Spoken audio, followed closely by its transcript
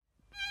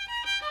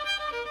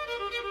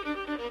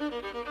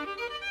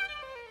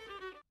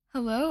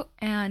Hello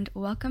and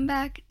welcome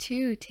back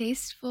to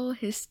Tasteful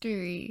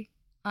History.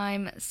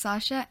 I'm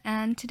Sasha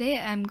and today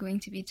I'm going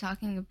to be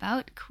talking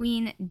about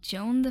Queen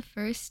Joan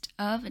I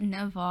of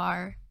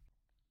Navarre.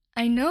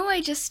 I know I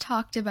just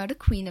talked about a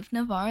Queen of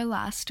Navarre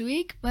last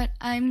week, but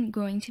I'm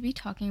going to be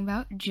talking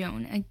about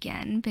Joan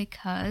again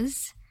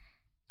because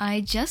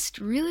I just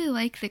really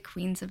like the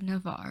Queens of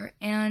Navarre,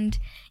 and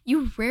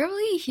you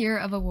rarely hear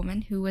of a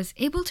woman who was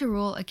able to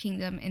rule a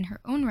kingdom in her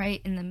own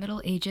right in the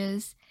Middle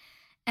Ages,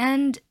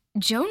 and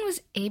Joan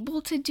was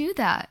able to do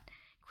that.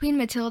 Queen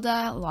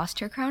Matilda lost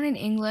her crown in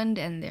England,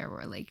 and there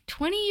were like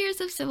 20 years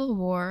of civil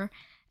war.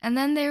 And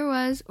then there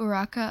was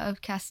Urraca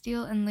of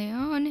Castile and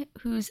Leon,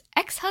 whose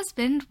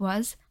ex-husband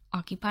was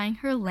occupying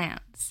her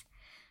lands.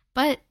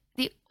 But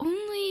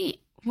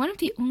one of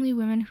the only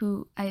women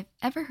who I've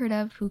ever heard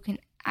of who can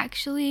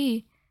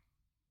actually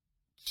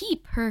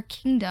keep her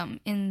kingdom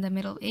in the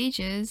Middle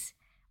Ages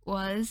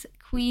was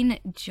Queen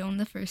Joan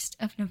I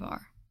of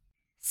Navarre.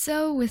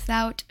 So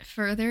without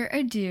further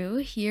ado,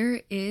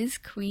 here is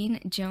Queen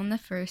Joan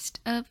I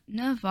of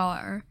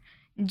Navarre.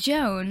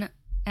 Joan,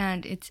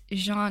 and it's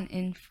Jean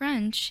in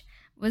French,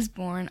 was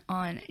born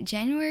on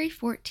January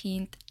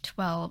 14th,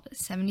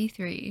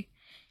 1273.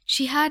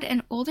 She had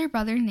an older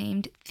brother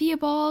named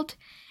Theobald,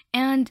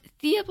 and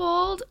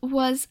Theobald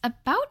was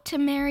about to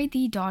marry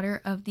the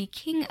daughter of the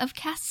King of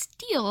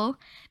Castile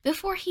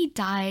before he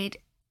died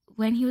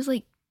when he was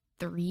like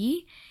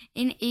 3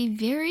 in a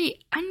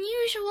very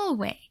unusual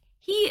way.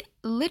 He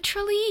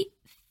literally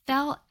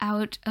fell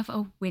out of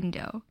a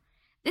window.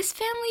 This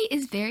family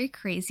is very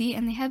crazy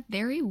and they have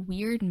very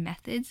weird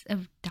methods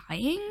of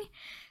dying,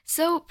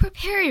 so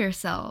prepare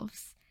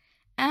yourselves.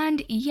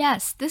 And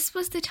yes, this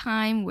was the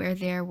time where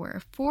there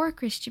were 4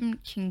 Christian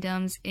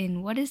kingdoms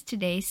in what is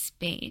today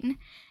Spain,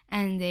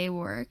 and they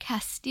were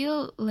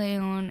Castile,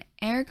 Leon,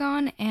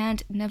 Aragon,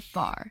 and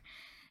Navarre.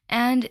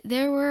 And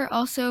there were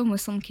also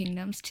Muslim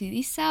kingdoms to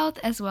the south,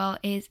 as well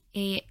as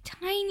a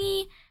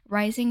tiny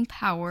rising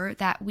power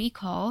that we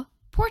call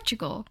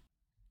Portugal.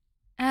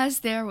 As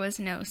there was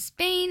no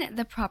Spain,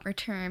 the proper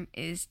term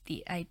is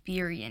the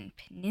Iberian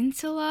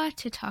Peninsula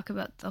to talk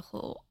about the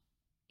whole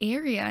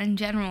area in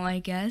general, I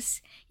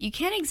guess. You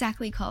can't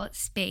exactly call it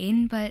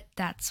Spain, but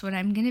that's what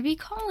I'm going to be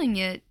calling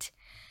it.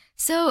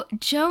 So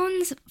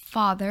Joan's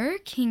father,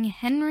 King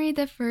Henry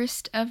I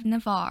of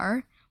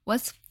Navarre,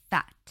 was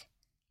fat.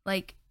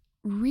 Like,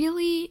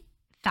 really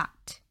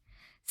fat.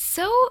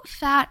 So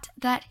fat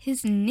that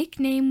his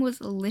nickname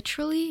was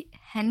literally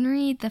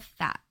Henry the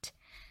Fat.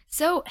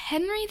 So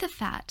Henry the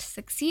Fat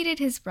succeeded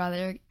his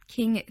brother,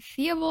 King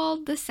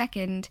Theobald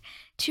II,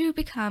 to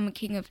become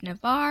King of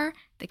Navarre,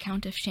 the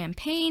Count of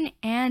Champagne,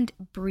 and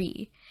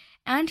Brie.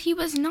 And he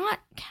was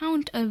not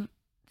Count of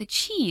the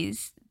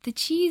cheese. The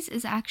cheese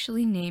is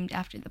actually named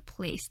after the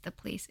place. The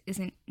place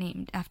isn't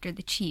named after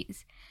the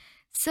cheese.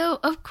 So,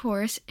 of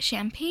course,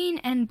 Champagne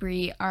and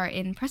Brie are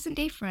in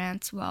present-day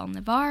France, while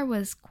Navarre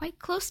was quite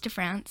close to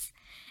France,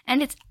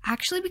 and it's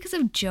actually because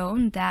of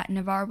Joan that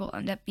Navarre will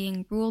end up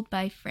being ruled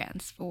by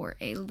France for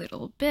a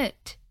little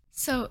bit.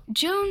 So,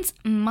 Joan's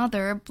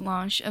mother,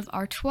 Blanche of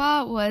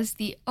Artois, was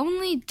the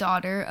only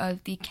daughter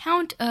of the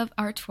Count of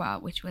Artois,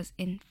 which was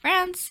in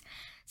France,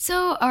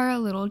 so our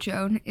little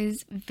Joan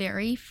is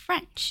very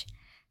French.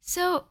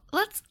 So,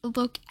 let's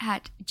look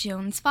at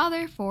Joan's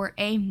father for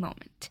a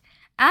moment.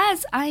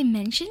 As I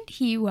mentioned,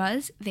 he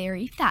was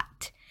very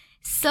fat.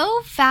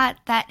 So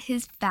fat that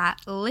his fat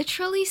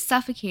literally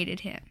suffocated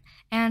him,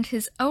 and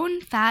his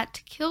own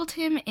fat killed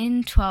him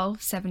in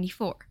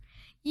 1274.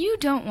 You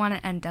don't want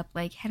to end up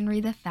like Henry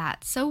the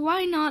Fat, so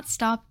why not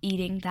stop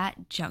eating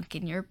that junk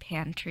in your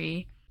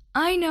pantry?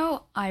 I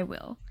know I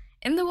will.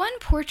 In the one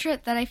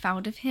portrait that I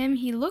found of him,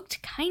 he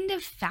looked kind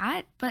of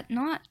fat, but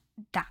not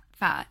that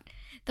fat.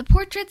 The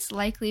portraits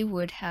likely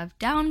would have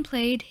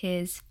downplayed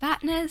his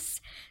fatness,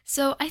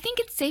 so I think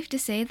it's safe to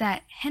say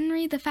that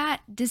Henry the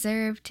Fat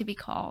deserved to be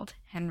called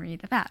Henry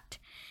the Fat.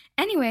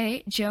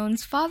 Anyway,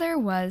 Joan's father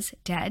was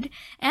dead,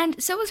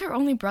 and so was her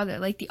only brother.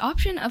 Like, the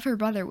option of her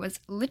brother was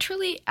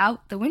literally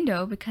out the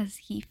window because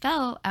he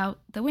fell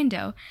out the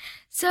window.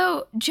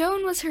 So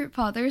Joan was her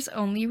father's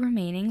only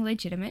remaining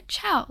legitimate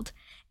child,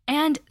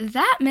 and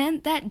that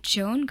meant that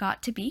Joan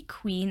got to be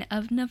Queen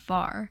of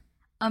Navarre.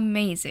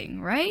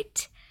 Amazing,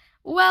 right?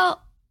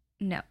 Well,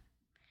 no.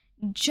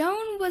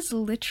 Joan was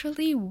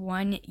literally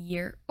 1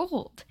 year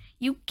old.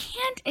 You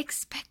can't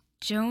expect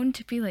Joan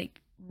to be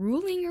like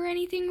ruling or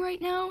anything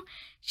right now.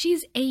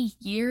 She's a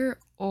year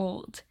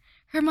old.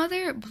 Her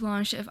mother,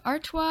 Blanche of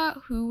Artois,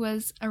 who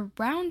was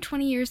around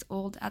 20 years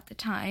old at the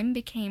time,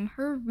 became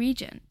her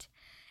regent.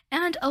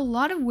 And a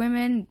lot of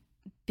women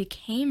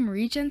became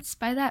regents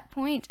by that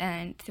point,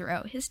 and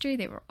throughout history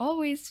they were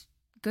always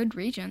good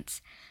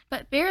regents.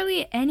 But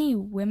barely any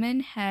women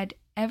had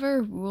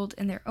ever ruled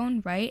in their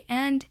own right,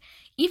 and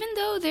even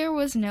though there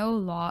was no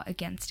law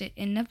against it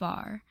in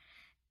Navarre,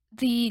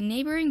 the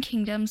neighboring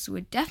kingdoms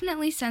would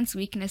definitely sense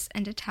weakness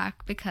and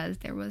attack because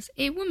there was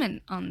a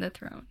woman on the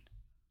throne.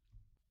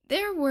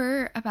 There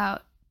were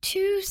about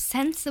 2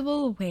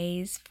 sensible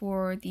ways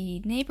for the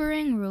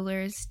neighboring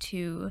rulers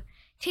to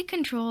take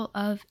control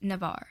of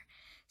Navarre.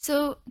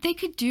 So they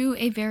could do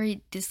a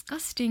very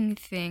disgusting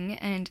thing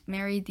and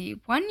marry the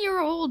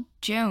 1-year-old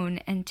Joan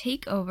and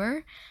take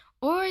over,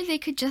 or they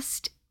could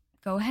just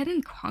go ahead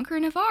and conquer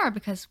Navarre,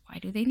 because why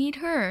do they need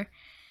her?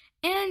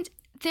 And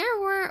there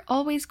were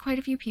always quite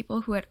a few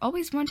people who had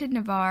always wanted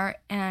Navarre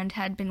and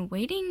had been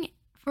waiting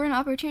for an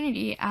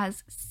opportunity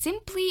as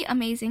simply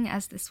amazing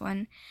as this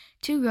one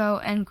to go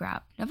and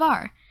grab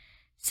Navarre.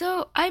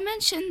 So I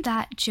mentioned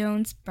that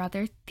Joan's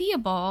brother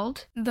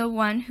Theobald, the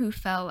one who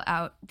fell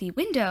out the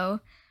window,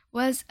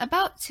 was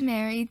about to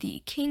marry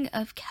the King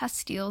of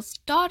Castile's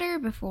daughter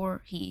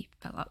before he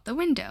fell out the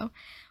window.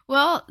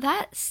 Well,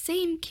 that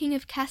same King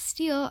of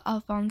Castile,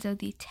 Alfonso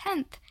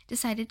X,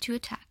 decided to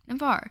attack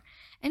Navarre.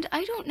 And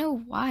I don't know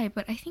why,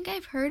 but I think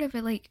I've heard of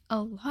it, like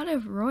a lot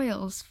of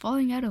royals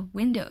falling out of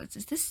windows.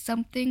 Is this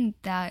something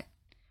that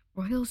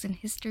royals in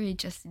history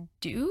just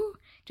do?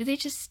 Do they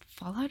just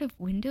fall out of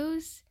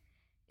windows?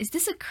 Is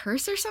this a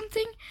curse or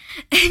something?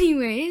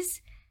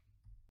 Anyways,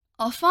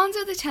 Alfonso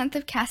X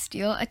of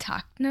Castile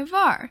attacked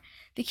Navarre.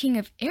 The King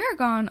of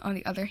Aragon, on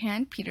the other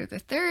hand, Peter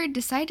III,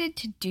 decided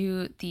to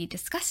do the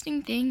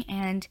disgusting thing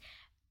and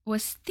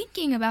was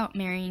thinking about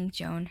marrying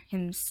Joan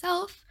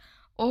himself,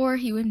 or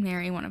he would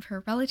marry one of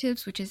her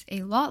relatives, which is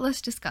a lot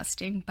less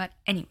disgusting, but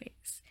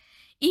anyways.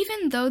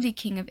 Even though the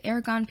King of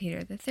Aragon,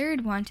 Peter III,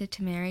 wanted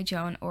to marry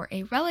Joan or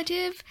a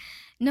relative,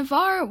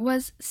 Navarre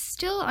was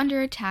still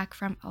under attack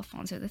from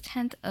Alfonso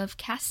X of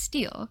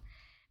Castile.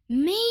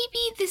 Maybe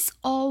this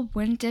all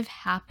wouldn't have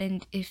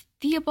happened if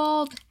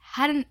Theobald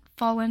hadn't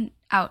fallen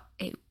out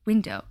a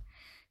window.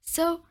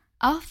 So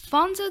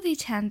Alfonso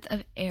X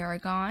of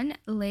Aragon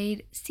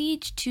laid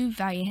siege to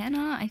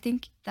Villena, I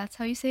think that's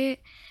how you say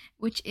it,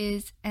 which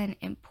is an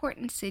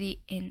important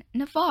city in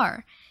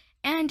Navarre.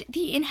 And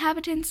the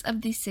inhabitants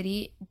of the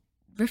city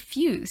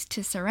refused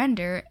to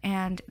surrender,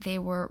 and they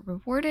were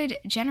rewarded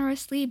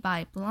generously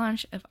by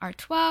Blanche of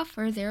Artois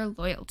for their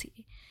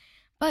loyalty.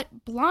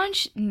 But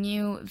Blanche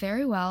knew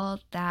very well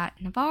that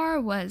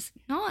Navarre was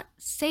not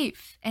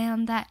safe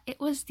and that it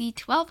was the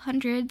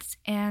 1200s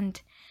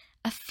and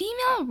a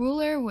female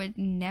ruler would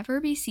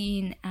never be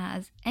seen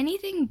as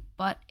anything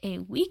but a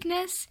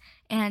weakness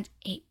and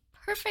a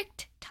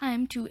perfect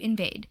time to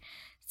invade.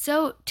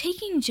 So,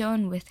 taking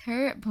Joan with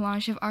her,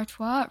 Blanche of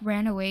Artois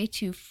ran away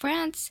to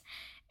France,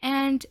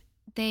 and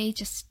they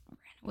just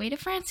ran away to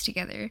France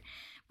together.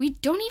 We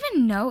don't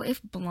even know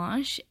if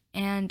Blanche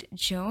and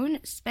Joan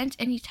spent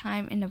any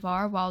time in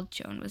Navarre while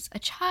Joan was a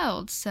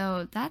child,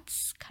 so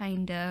that's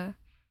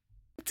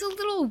it's a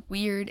little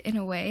weird in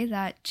a way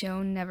that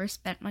Joan never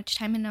spent much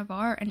time in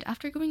Navarre, and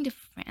after going to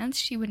France,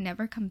 she would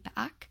never come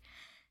back.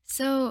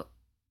 So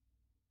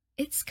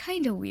it's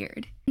kind of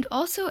weird. And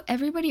also,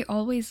 everybody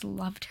always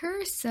loved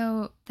her,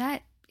 so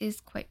that is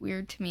quite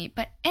weird to me.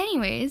 But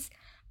anyways,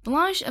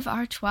 Blanche of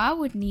Artois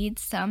would need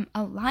some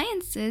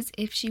alliances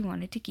if she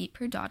wanted to keep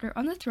her daughter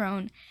on the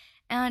throne,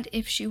 and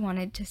if she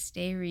wanted to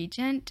stay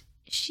regent,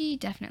 she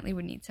definitely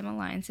would need some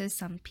alliances,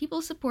 some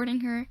people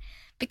supporting her,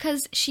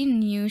 because she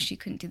knew she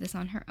couldn't do this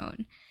on her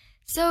own.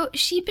 So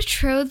she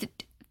betrothed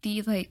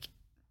the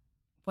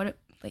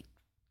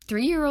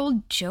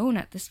 3-year-old Joan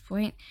at this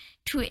point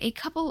to a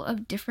couple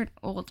of different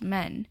old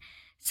men.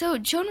 So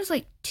Joan was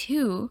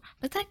 2,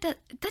 but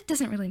that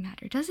doesn't really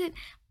matter, does it?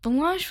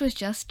 Blanche was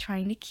just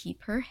trying to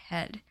keep her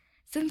head.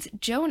 Since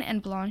Joan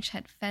and Blanche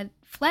had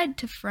fled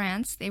to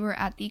France, they were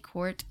at the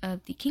court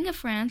of the King of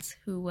France,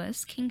 who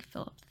was King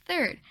Philip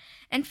III.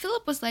 And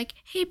Philip was like,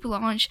 "Hey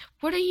Blanche,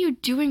 what are you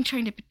doing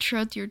trying to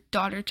betroth your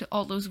daughter to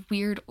all those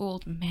weird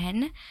old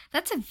men?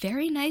 That's a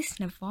very nice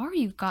Navarre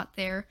you got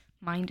there.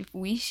 Mind if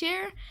we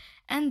share?"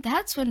 And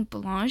that's when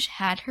Blanche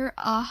had her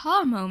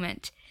aha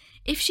moment.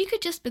 If she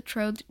could just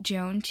betroth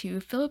Joan to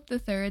Philip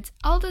III's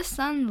eldest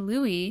son,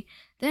 Louis,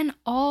 then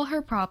all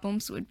her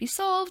problems would be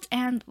solved,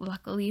 and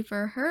luckily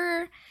for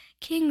her,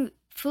 King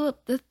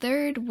Philip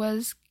III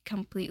was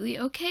completely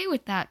okay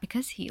with that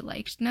because he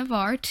liked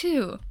Navarre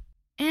too.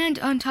 And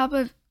on top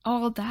of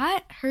all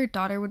that, her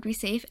daughter would be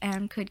safe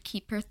and could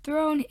keep her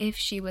throne. If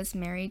she was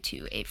married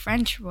to a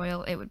French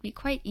royal, it would be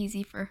quite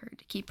easy for her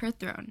to keep her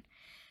throne.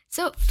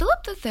 So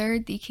Philip III,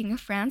 the King of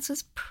France,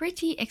 was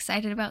pretty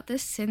excited about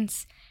this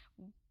since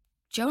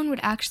Joan would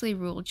actually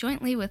rule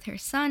jointly with her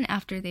son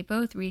after they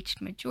both reached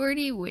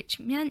majority, which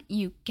meant,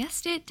 you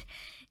guessed it,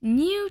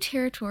 new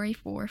territory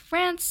for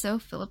France. So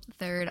Philip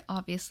III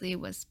obviously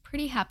was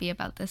pretty happy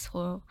about this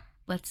whole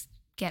let's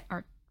get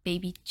our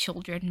baby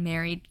children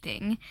married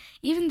thing,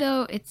 even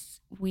though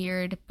it's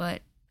weird,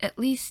 but at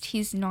least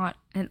he's not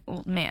an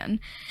old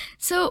man.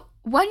 So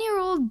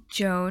 1-year-old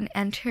Joan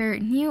and her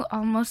new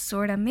almost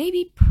sorta,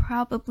 maybe,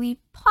 probably,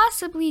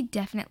 possibly,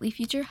 definitely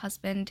future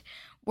husband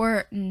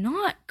were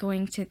not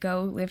going to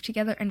go live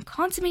together and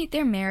consummate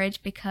their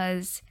marriage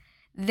because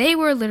they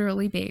were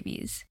literally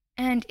babies.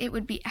 And it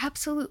would be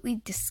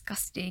absolutely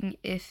disgusting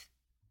if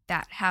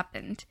that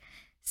happened.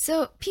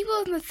 So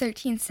people in the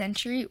 13th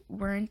century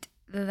weren't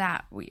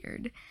that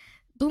weird.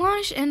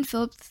 Blanche and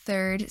Philip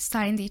III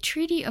signed the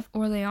Treaty of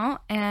Orleans,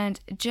 and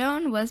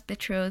Joan was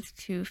betrothed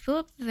to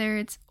Philip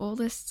III's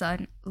oldest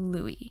son,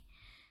 Louis.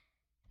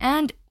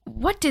 And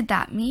what did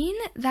that mean?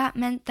 That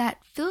meant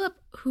that Philip,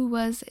 who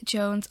was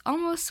Joan's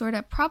almost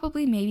sorta,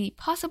 probably, maybe,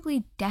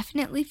 possibly,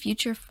 definitely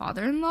future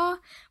father-in-law,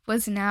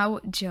 was now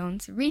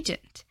Joan's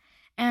regent.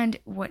 And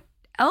what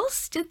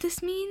else did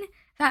this mean?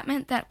 That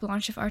meant that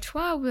Blanche of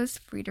Artois was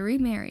free to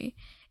remarry.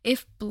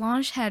 If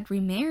Blanche had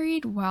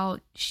remarried while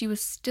she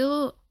was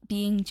still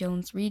being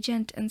Joan's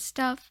regent and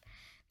stuff,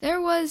 there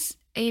was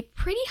a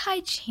pretty high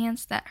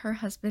chance that her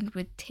husband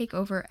would take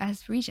over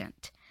as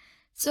regent.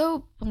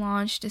 So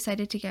Blanche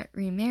decided to get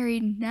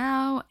remarried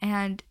now,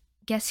 and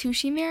guess who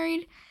she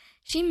married?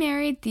 She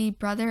married the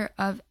brother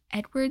of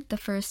Edward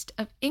I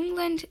of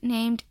England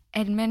named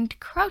Edmund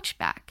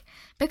Crouchback.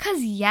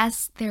 Because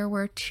yes, there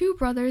were two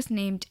brothers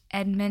named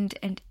Edmund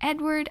and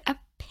Edward.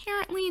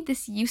 Apparently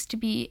this used to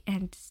be,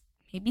 and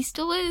maybe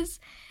still is,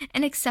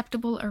 an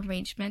acceptable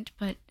arrangement,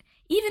 but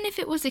even if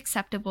it was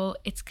acceptable,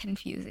 it's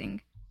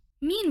confusing.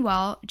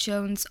 Meanwhile,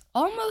 Joan's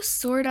almost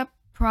sorta,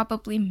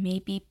 probably,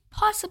 maybe,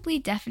 possibly,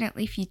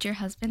 definitely future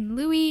husband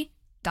Louis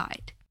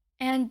died.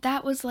 And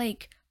that was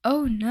like,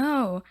 oh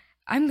no,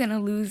 I'm gonna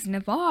lose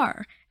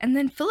Navarre. And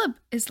then Philip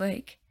is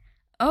like,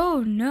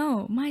 oh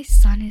no, my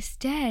son is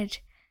dead.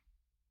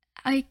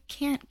 I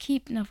can't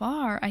keep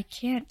Navarre. I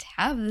can't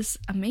have this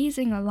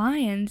amazing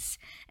alliance,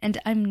 and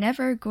I'm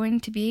never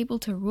going to be able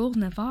to rule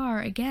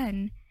Navarre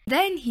again.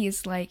 Then he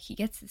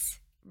gets this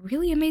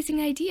really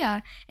amazing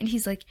idea, and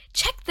he's like,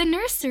 check the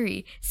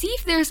nursery, see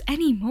if there's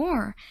any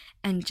more.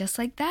 And just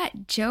like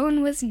that,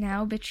 Joan was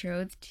now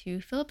betrothed to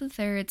Philip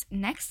III's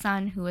next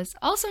son, who was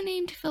also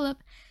named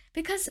Philip,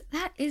 because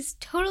that is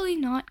totally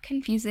not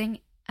confusing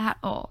at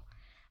all.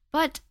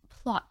 But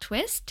plot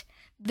twist,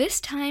 this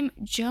time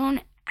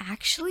Joan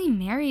actually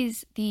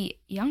marries the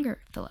younger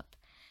Philip.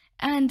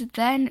 And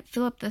then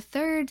Philip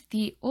III,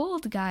 the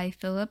old guy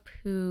Philip,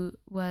 who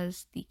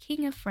was the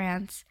King of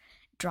France,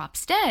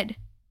 drops dead.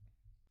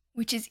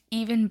 Which is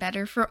even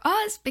better for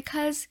us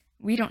because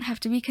we don't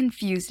have to be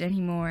confused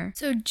anymore.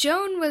 So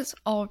Joan was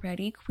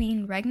already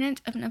Queen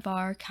Regnant of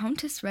Navarre,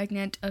 Countess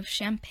Regnant of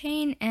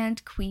Champagne,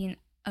 and Queen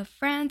of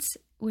France,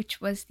 which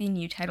was the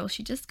new title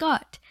she just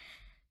got.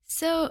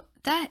 So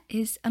that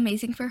is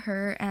amazing for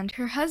her, and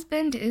her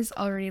husband is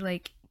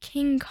already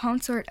King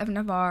Consort of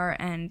Navarre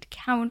and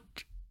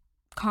Count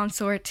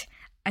Consort,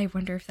 I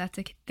wonder if that's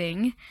a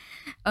thing,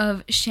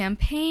 of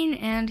Champagne,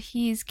 and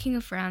he's King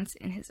of France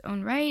in his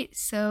own right,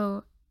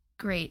 so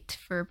great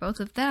for both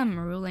of them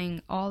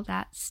ruling all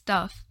that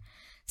stuff.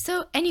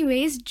 So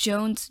anyways,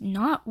 Joan's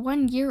not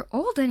 1 year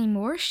old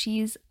anymore,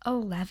 she's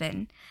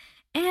 11.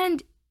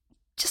 And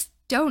just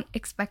don't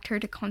expect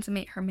her to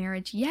consummate her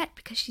marriage yet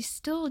because she's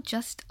still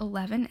just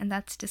 11 and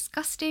that's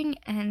disgusting,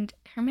 and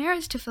her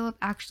marriage to Philip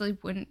actually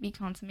wouldn't be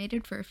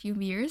consummated for a few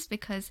years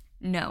because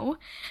no,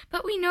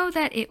 but we know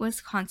that it was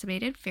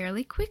consummated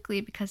fairly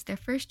quickly because their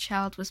first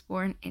child was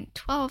born in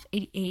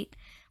 1288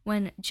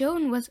 when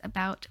Joan was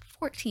about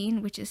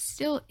 14, which is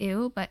still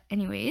ew, but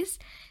anyways,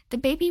 the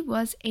baby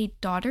was a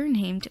daughter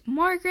named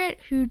Margaret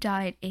who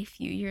died a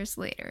few years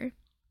later.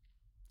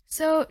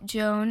 So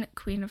Joan,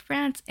 Queen of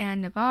France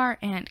and Navarre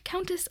and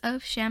Countess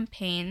of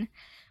Champagne,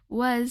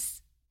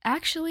 was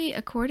actually,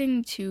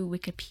 according to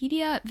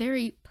Wikipedia,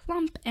 very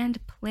plump and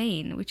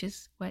plain, which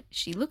is what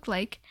she looked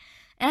like,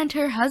 and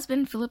her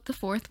husband Philip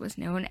IV was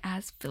known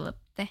as Philip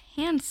the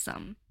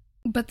Handsome.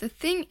 But the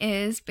thing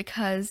is,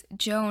 because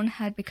Joan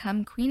had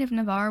become Queen of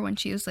Navarre when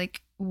she was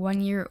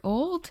 1 year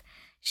old,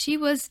 she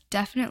was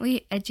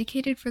definitely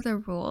educated for the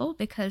role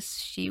because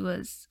she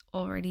was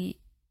already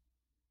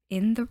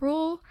in the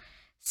role.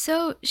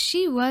 So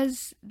she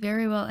was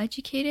very well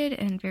educated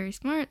and very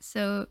smart,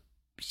 so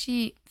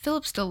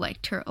Philip still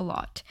liked her a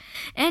lot.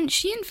 And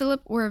she and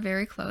Philip were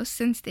very close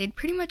since they'd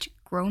pretty much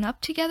grown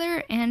up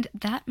together, and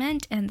that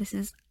meant, and this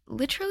is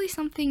literally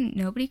something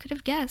nobody could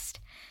have guessed,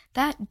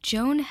 that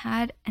Joan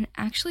had an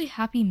actually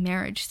happy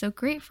marriage, so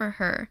great for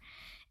her.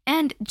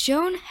 And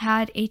Joan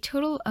had a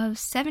total of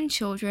 7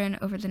 children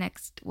over the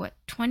next,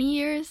 20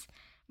 years?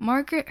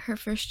 Margaret, her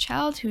first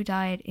child, who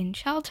died in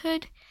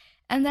childhood,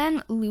 and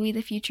then Louis,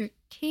 the future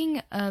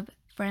King of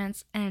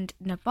France and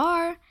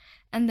Navarre,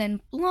 and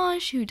then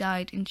Blanche, who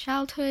died in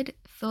childhood,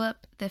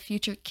 Philip, the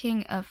future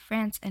King of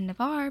France and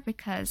Navarre,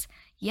 because,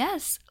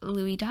 yes,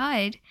 Louis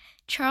died,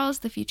 Charles,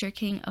 the future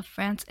King of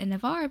France and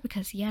Navarre,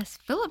 because, yes,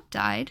 Philip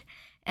died,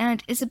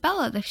 and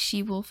Isabella, the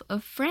she-wolf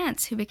of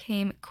France, who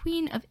became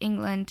Queen of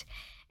England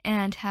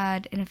and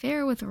had an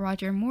affair with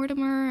Roger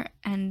Mortimer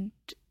and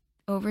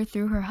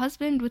overthrew her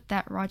husband with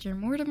that Roger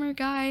Mortimer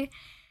guy,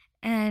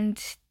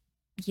 and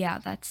yeah,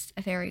 that's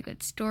a very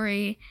good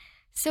story.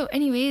 So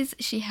anyways,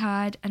 she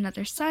had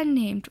another son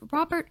named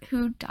Robert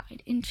who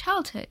died in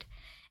childhood.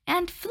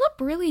 And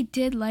Philip really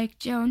did like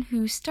Joan,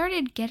 who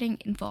started getting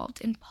involved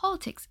in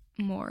politics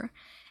more.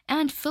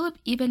 And Philip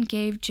even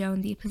gave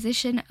Joan the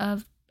position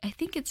of, I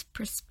think it's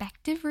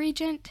prospective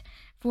regent,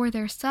 for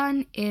their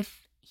son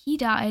if he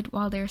died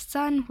while their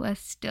son was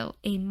still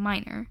a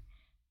minor.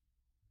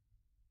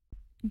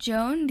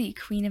 Joan, the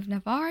Queen of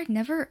Navarre,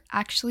 never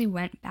actually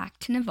went back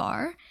to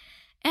Navarre,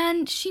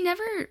 and she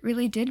never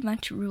really did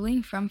much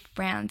ruling from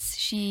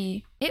France.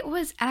 It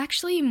was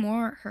actually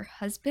more her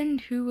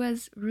husband who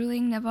was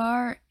ruling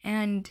Navarre,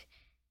 and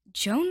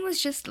Joan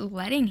was just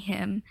letting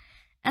him.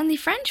 And the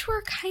French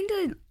were kind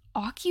of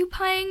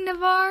occupying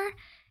Navarre,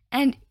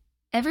 and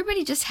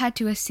everybody just had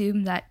to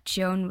assume that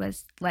Joan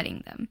was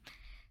letting them.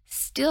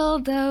 Still,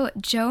 though,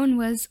 Joan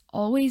was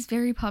always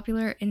very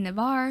popular in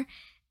Navarre,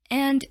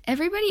 and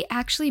everybody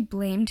actually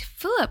blamed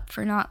Philip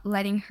for not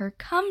letting her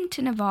come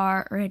to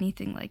Navarre or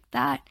anything like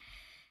that.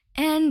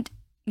 And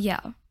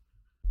yeah.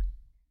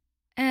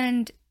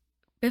 And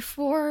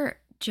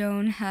before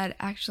Joan had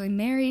actually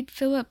married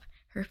Philip,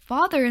 her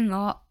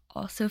father-in-law,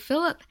 also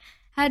Philip,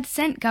 had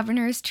sent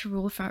governors to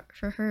rule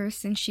for her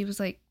since she was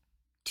like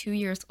 2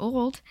 years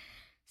old.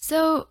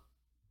 So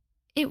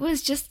it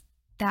was just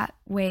that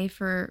way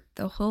for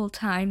the whole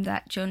time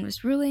that Joan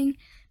was ruling,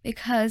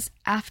 because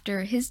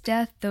after his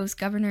death, those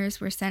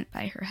governors were sent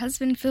by her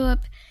husband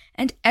Philip,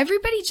 and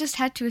everybody just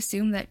had to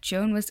assume that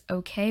Joan was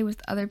okay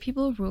with other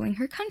people ruling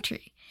her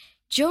country.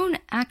 Joan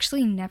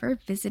actually never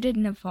visited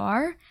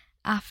Navarre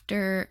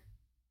after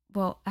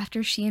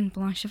she and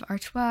Blanche of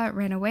Artois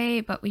ran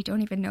away, but we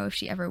don't even know if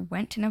she ever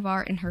went to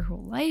Navarre in her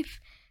whole life.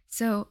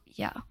 So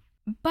yeah.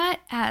 But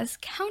as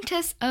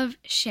Countess of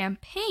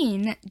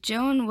Champagne,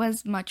 Joan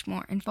was much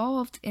more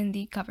involved in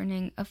the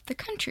governing of the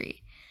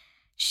country.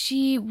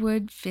 She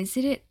would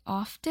visit it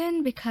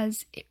often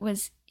because it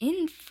was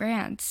in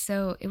France,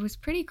 so it was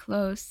pretty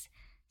close.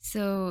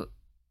 So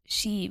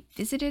she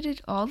visited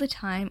it all the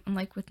time,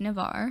 unlike with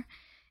Navarre.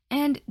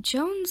 And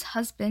Joan's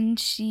husband,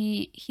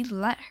 he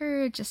let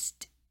her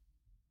just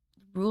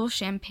rule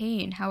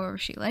Champagne however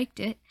she liked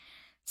it.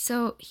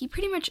 So he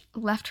pretty much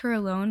left her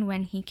alone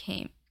when it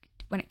came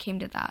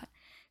to that.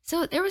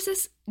 So there was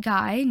this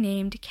guy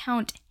named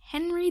Count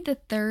Henry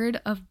III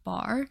of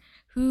Bar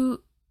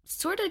who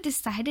sort of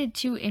decided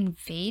to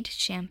invade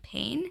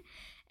Champagne,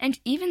 and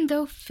even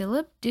though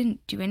Philip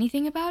didn't do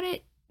anything about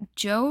it,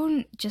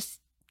 Joan just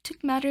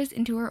took matters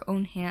into her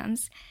own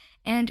hands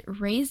and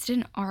raised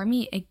an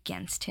army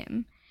against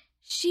him.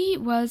 She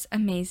was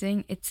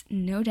amazing. It's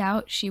no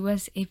doubt she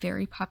was a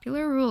very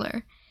popular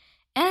ruler.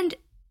 And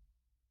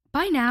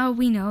by now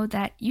we know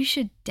that you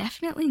should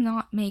definitely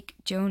not make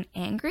Joan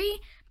angry,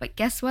 but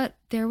guess what?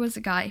 There was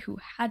a guy who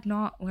had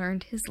not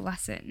learned his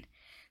lesson.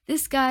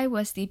 This guy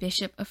was the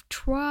Bishop of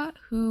Troyes,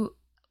 who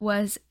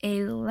was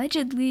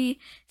allegedly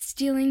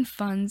stealing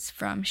funds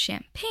from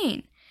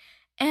Champagne.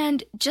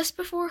 And just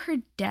before her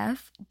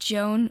death,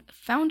 Joan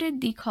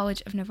founded the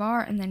College of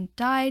Navarre and then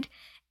died.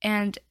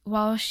 And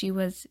while she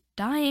was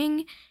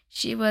dying,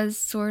 she was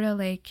sort of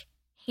like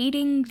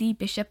hating the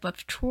Bishop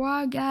of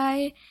Troyes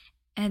guy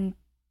and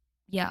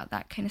yeah,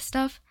 that kind of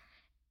stuff.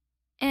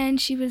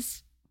 And she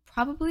was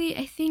probably,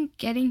 I think,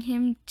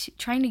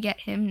 trying to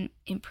get him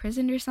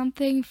imprisoned or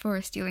something for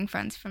stealing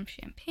funds from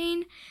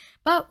Champagne.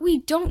 But we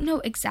don't know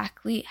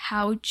exactly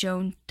how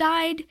Joan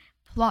died.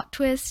 Plot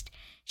twist.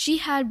 She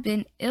had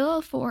been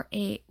ill for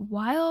a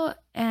while,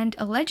 and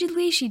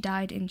allegedly she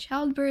died in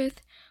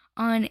childbirth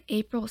on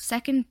April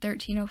 2nd,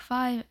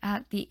 1305,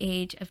 at the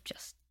age of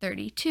just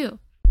 32.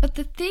 But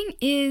the thing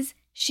is,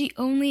 she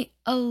only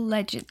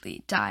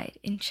allegedly died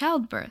in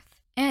childbirth.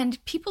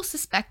 And people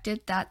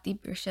suspected that the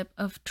Bishop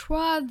of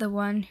Troyes, the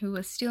one who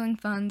was stealing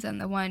funds and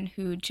the one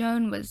who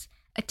Joan was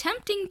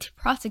attempting to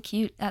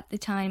prosecute at the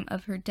time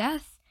of her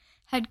death,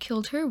 had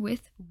killed her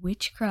with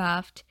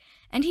witchcraft.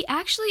 And he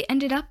actually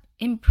ended up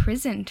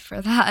imprisoned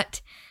for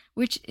that,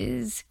 which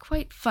is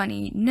quite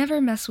funny.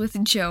 Never mess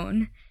with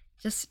Joan.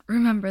 Just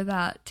remember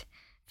that.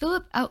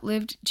 Philip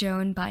outlived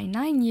Joan by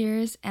 9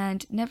 years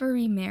and never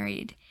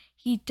remarried.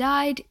 He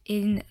died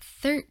in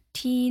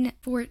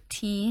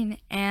 1314,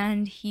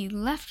 and he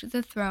left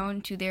the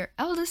throne to their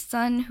eldest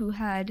son, who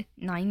had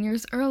 9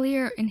 years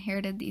earlier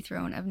inherited the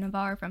throne of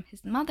Navarre from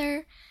his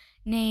mother,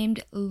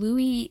 named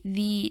Louis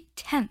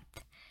X.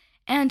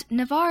 And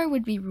Navarre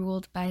would be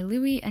ruled by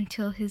Louis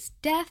until his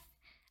death,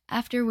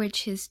 after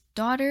which his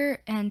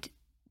daughter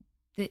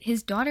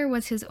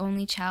was his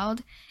only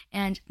child,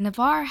 and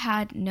Navarre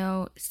had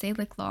no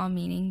Salic law,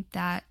 meaning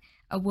that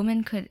a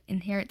woman could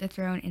inherit the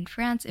throne in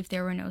France if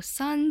there were no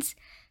sons.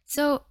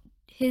 So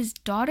his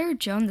daughter,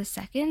 Joan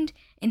II,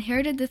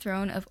 inherited the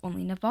throne of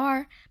only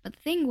Navarre, but the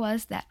thing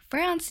was that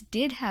France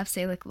did have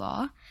Salic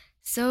law,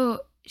 so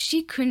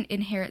she couldn't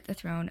inherit the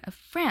throne of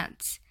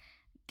France.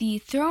 The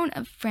throne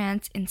of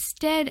France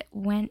instead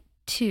went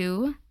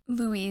to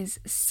Louis's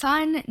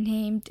son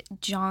named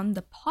John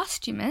the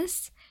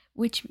Posthumous,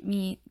 which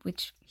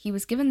he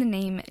was given the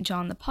name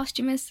John the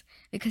Posthumous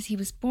because he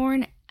was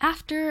born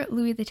after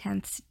Louis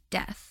X's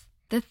death.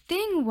 The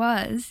thing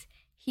was,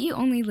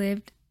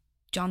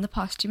 John the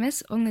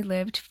Posthumous only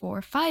lived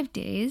for 5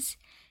 days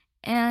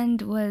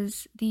and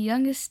was the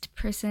youngest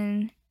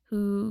person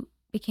who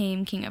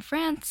became King of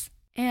France.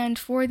 And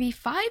for the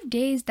 5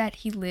 days that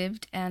he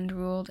lived and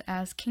ruled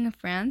as King of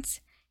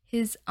France,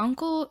 his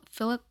uncle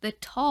Philip the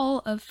Tall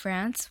of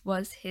France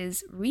was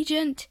his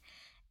regent,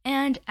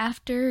 And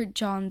after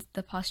John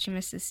the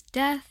Posthumous's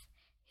death,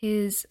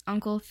 his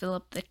uncle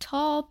Philip the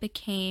Tall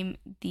became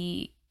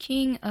the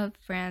king of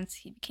France.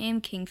 He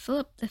became King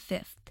Philip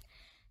V.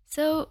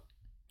 So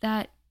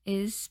that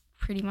is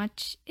pretty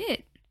much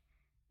it.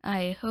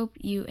 I hope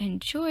you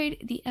enjoyed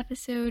the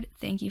episode.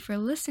 Thank you for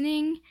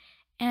listening,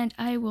 and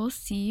I will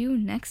see you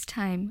next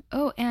time.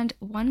 Oh, and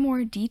one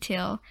more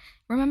detail.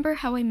 Remember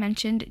how I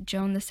mentioned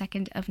Joan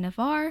II of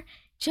Navarre?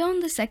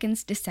 Joan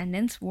II's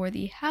descendants were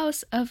the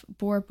House of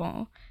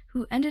Bourbon,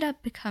 who ended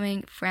up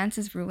becoming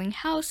France's ruling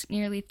house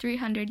nearly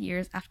 300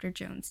 years after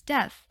Joan's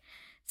death.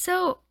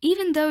 So,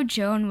 even though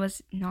Joan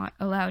was not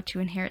allowed to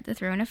inherit the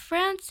throne of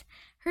France,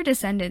 her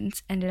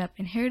descendants ended up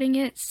inheriting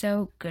it,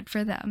 so good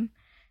for them.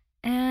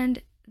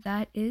 And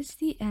that is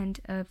the end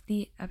of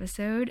the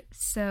episode,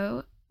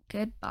 so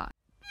goodbye.